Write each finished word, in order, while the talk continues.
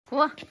姑，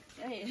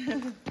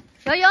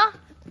瑶瑶，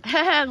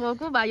嘿嘿，我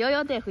姑把瑶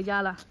瑶带回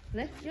家了。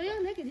来，瑶瑶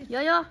来给你。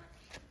瑶瑶，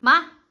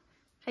妈，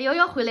看瑶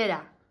瑶回来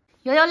了。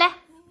瑶瑶来，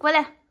过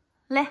来，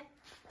来，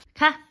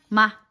看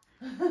妈，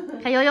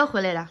看瑶瑶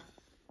回来了。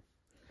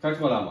看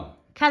出来吗？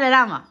看得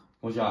到吗？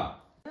红霞。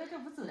这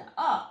不走了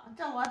啊，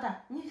这我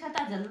的，你看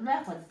大姐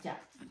暖和的家。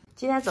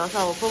今天早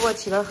上我婆婆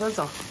起得很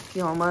早，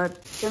给我们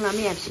蒸了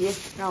面皮，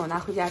让我拿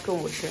回家中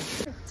午吃。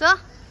走，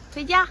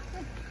回家。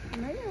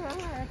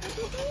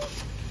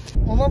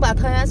我们把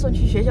团圆送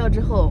去学校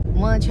之后，我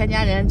们全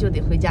家人就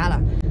得回家了。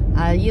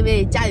因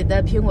为家里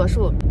的苹果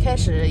树开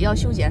始要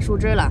修剪树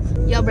枝了，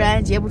要不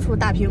然结不出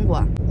大苹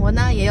果。我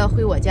呢也要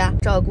回我家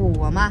照顾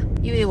我妈，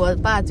因为我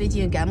爸最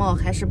近感冒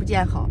还是不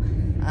见好，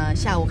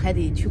下午还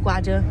得去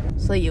挂针，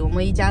所以我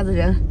们一家子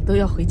人都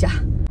要回家。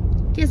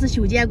这是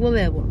修剪过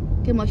来不？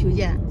给没修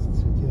剪？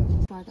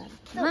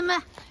妹妹，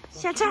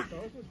下车。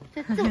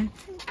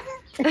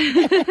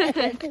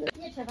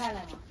你吃饭了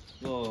吗？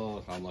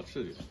我还没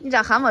吃的。你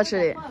这还没吃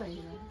的？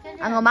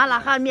我妈拉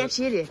哈面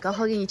皮的，刚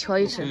好给你敲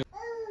一吃。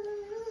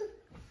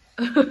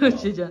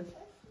姐姐。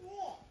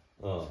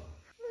嗯。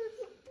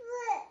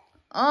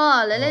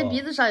哦，奶奶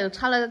鼻子上又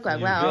插了个管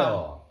管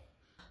啊。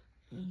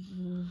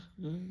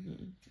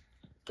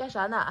干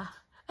啥呢？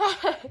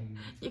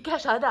你干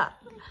啥呢？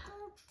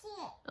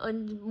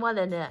你摸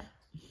奶奶，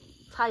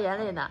擦眼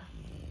泪呢。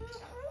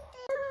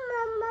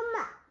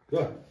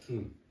对，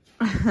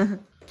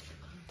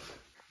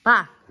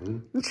爸，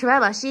你吃完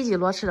把洗衣机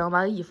落吃了，我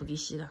把衣服给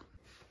洗了。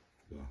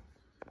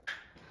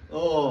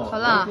哦，好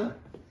了。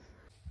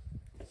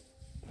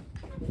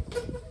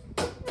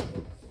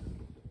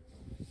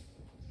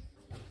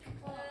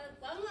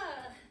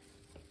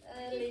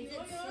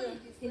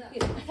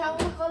看我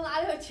好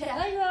哪有钱？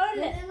来幼儿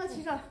园，我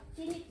去上。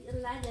给你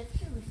拿点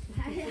吃不吃？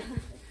哎呀，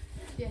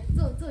别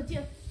走进，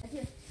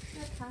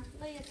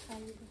我也穿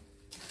一个。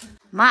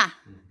妈，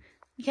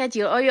你看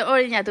今2月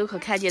2人家都可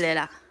看进来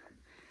了。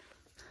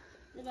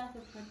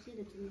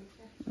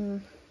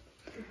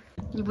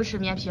你不吃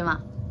面皮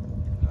吗？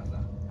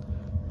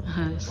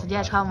时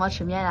间长没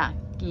吃面了，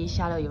给你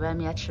下了一碗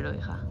面吃了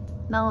一下。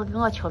那我给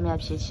我敲面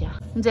皮去，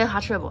你在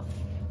还吃不？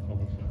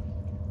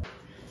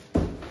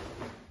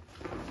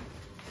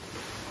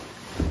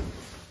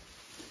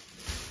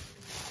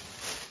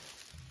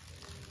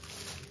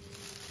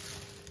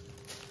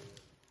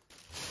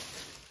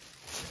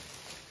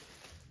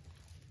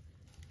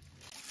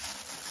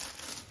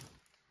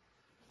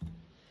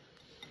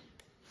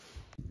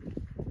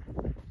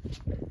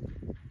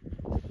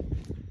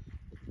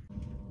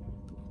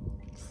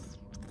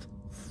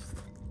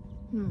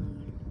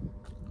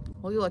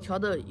我给我调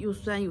的又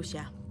酸又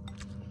咸，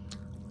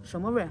什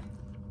么味儿？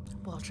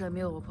不好吃，没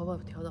有我婆婆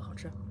调的好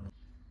吃。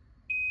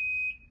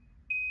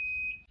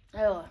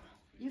哎呦，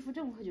衣服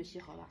这么快就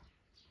洗好了。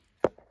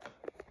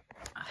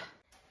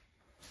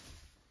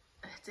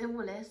在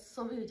屋来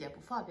稍微有点不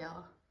方便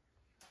啊。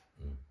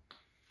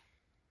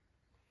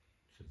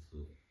吃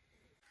字。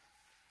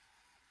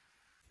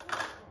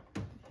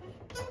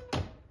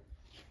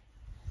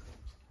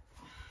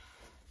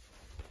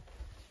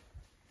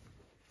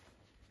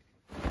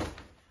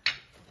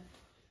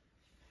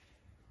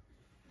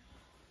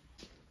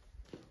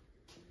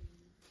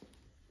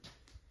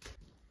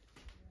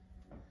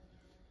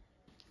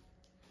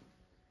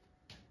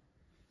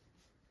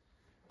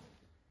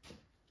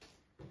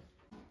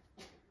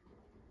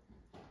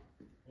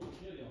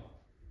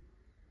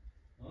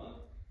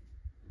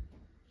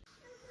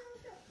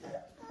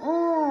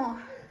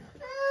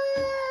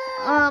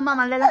妈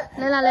妈来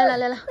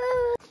了！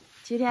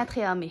今天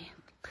太阳美，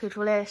推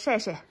出来晒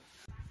晒。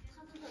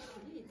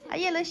哎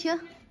呀，能行。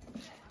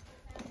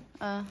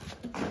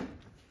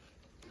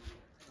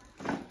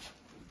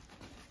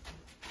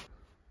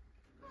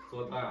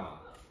做大呀？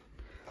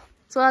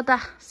做的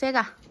3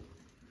个。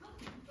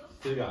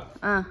3个。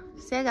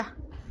3个。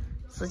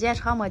时间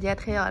长没见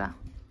太阳了。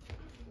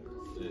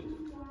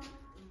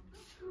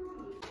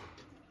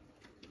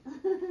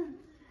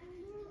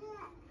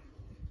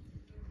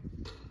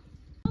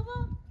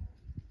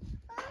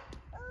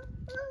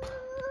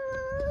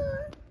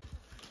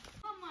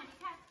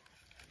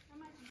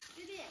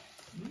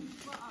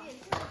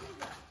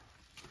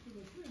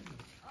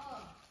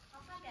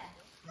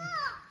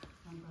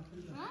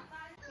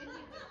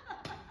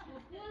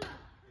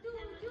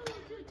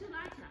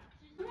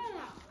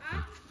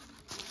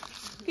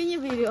给你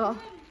喂了。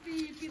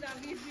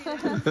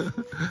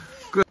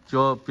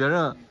叫别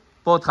人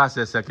抱他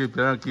些，先给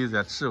别人给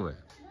点吃喂。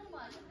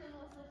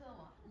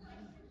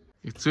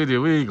嘴里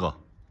喂一个，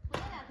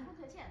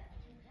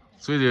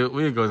嘴里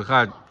喂一个，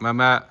还慢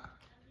慢。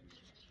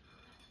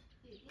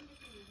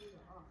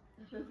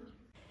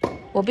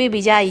我贝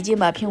贝家已经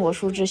把苹果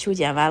树枝修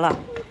剪完了，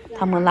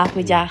他们拿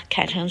回家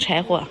砍成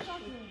柴火。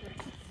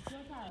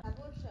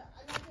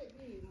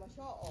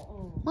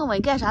问我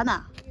你干啥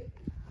呢？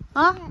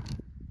啊？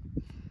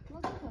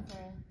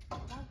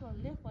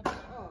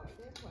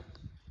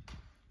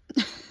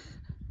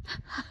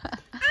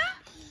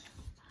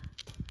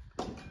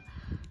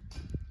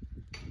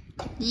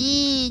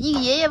咦，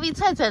你爷爷喂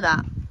菜菜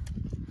呢？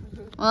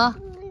嗯。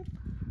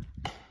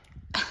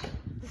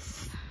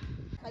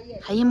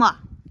还一毛，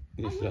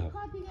你是？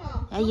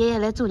哎，爷爷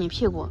来揍你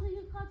屁股。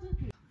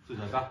这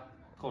叫啥？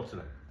好吃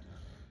了。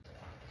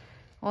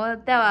我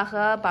大娃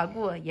和八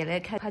姑也来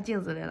看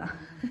镜子来了。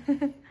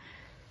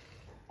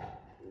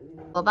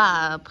我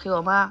爸陪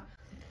我妈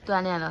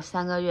锻炼了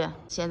3个月，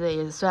现在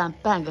也算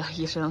半个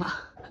医生了。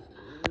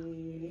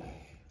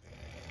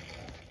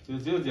就，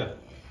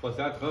往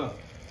下啃。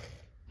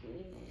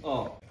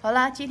哦。好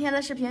了，今天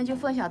的视频就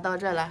分享到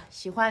这了。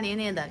喜欢玲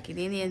玲的，给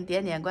玲玲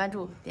点点关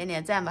注，点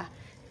点赞吧。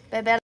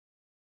拜拜了。